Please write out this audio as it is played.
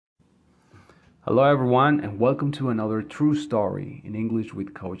Hello, everyone, and welcome to another True Story in English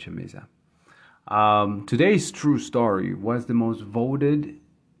with Coach Amiza. Today's True Story was the most voted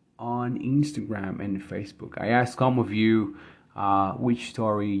on Instagram and Facebook. I asked some of you which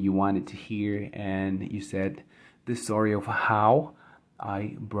story you wanted to hear, and you said the story of how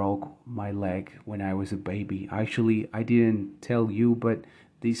I broke my leg when I was a baby. Actually, I didn't tell you, but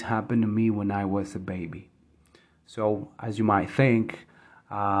this happened to me when I was a baby. So, as you might think,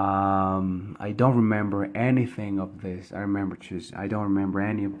 I don't remember anything of this. I don't remember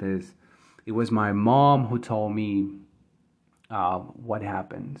any of this. It was my mom who told me what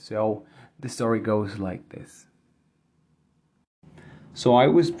happened. So, the story goes like this. So, I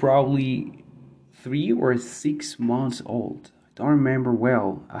was probably 3 or 6 months old. I don't remember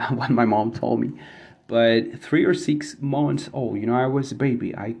well what my mom told me, but 3 or 6 months old. I was a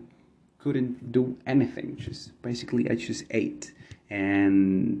baby. I couldn't do anything. Just basically, I just ate,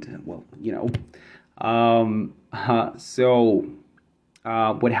 and what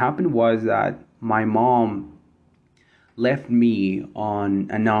happened was that my mom left me on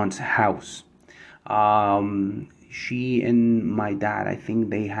an aunt's house. She and my dad, I think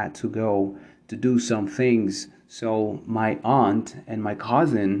they had to go to do some things. So my aunt and my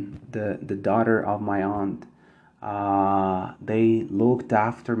cousin, the daughter of my aunt, they looked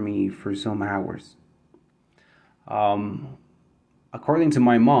after me for some hours. Um, According to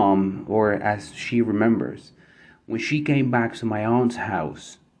my mom, or as she remembers, when she came back to my aunt's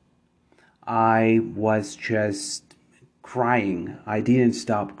house, I was just crying. I didn't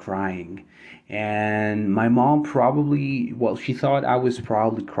stop crying. And my mom probably, well, she thought I was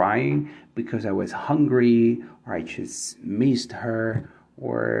probably crying because I was hungry or I just missed her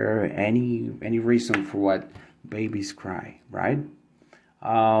or any reason for what babies cry, right?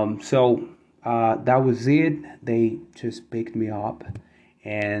 That was it. They just picked me up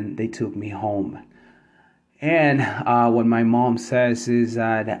and they took me home. And what my mom says is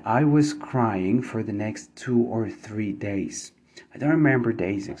that I was crying for the next 2 or 3 days. I don't remember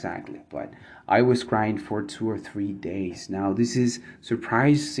days exactly, but I was crying for 2 or 3 days. Now, this is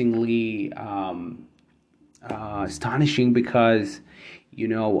surprisingly astonishing because,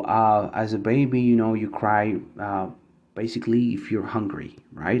 as a baby, you cry basically if you're hungry,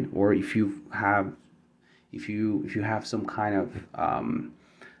 right? Or if you have some kind of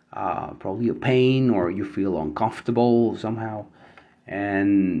probably a pain or you feel uncomfortable somehow.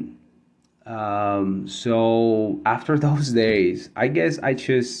 And so after those days, I guess I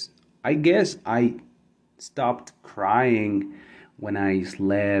stopped crying when I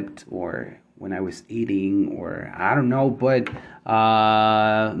slept or when I was eating, or I don't know. But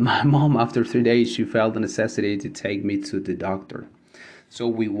my mom, after 3 days, she felt the necessity to take me to the doctor. So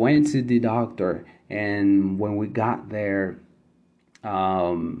we went to the doctor, and when we got there,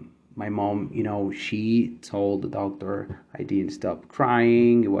 my mom, she told the doctor I didn't stop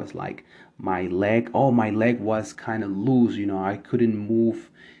crying. It was like my leg was kind of loose. I couldn't move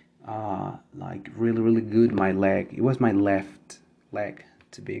like really, really good. My leg, it was my left leg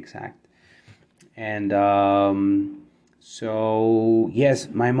to be exact. And so, yes,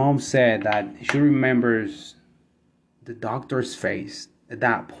 my mom said that she remembers the doctor's face at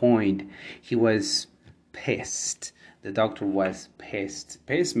that point. He was pissed. The doctor was pissed.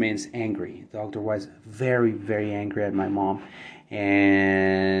 Pissed means angry. The doctor was very, very angry at my mom.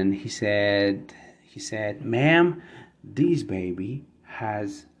 And he said, ma'am, this baby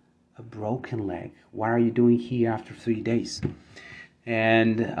has a broken leg. What are you doing here after 3 days?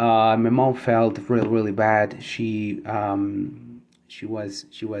 And my mom felt really, really bad. She was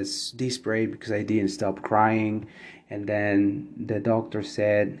desperate because I didn't stop crying. And then the doctor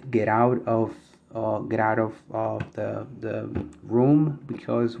said, get out of the room,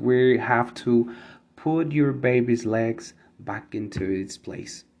 because we have to put your baby's legs back into its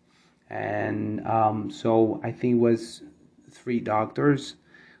place. And so I think it was 3 doctors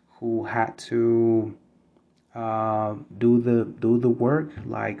who had to do the work,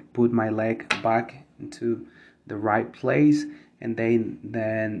 like put my leg back into the right place. And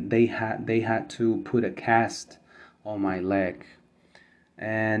then they had to put a cast on my leg.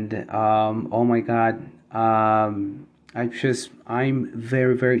 And oh my God, I'm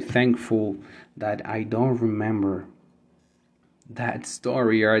very, very thankful that I don't remember that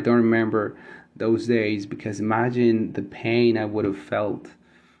story, or I don't remember those days, because imagine the pain I would have felt.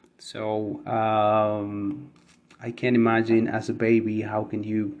 So I can't imagine, as a baby, how can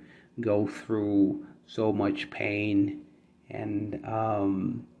you go through so much pain. And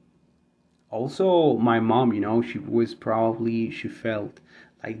also my mom, she felt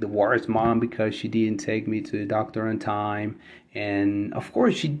like the worst mom because she didn't take me to the doctor on time, And of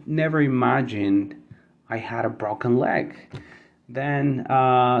course, she never imagined I had a broken leg. Then,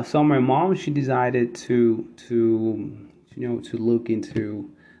 so my mom, she decided to look into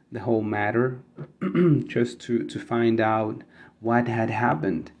the whole matter, just to find out what had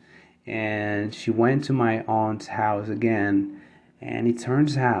happened. And she went to my aunt's house again, and it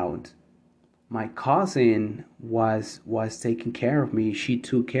turns out my cousin was taking care of me. She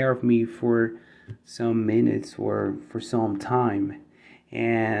took care of me for some minutes or for some time,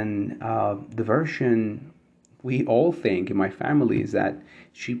 and the version we all think in my family is that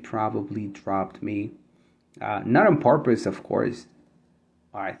she probably dropped me, not on purpose, of course.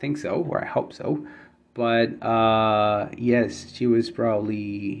 I think so, or I hope so. But yes, she was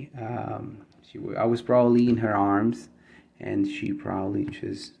probably I was probably in her arms, and she probably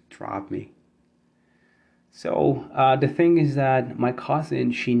just dropped me. So the thing is that my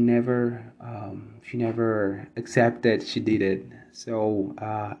cousin, she never accepted she did it. So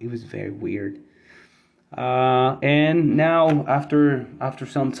it was very weird. And now after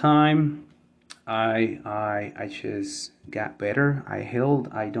some time, I just got better. I healed.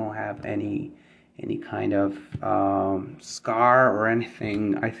 I don't have any kind of scar or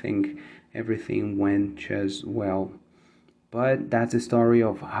anything. I think everything went just well. But that's the story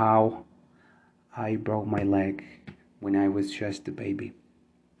of how I broke my leg when I was just a baby.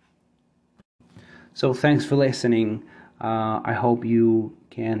 So thanks for listening. I hope you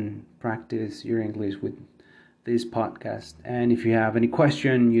can practice your English with this podcast. And if you have any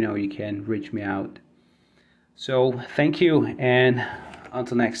question, you can reach me out. So thank you, and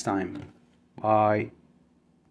until next time. Bye.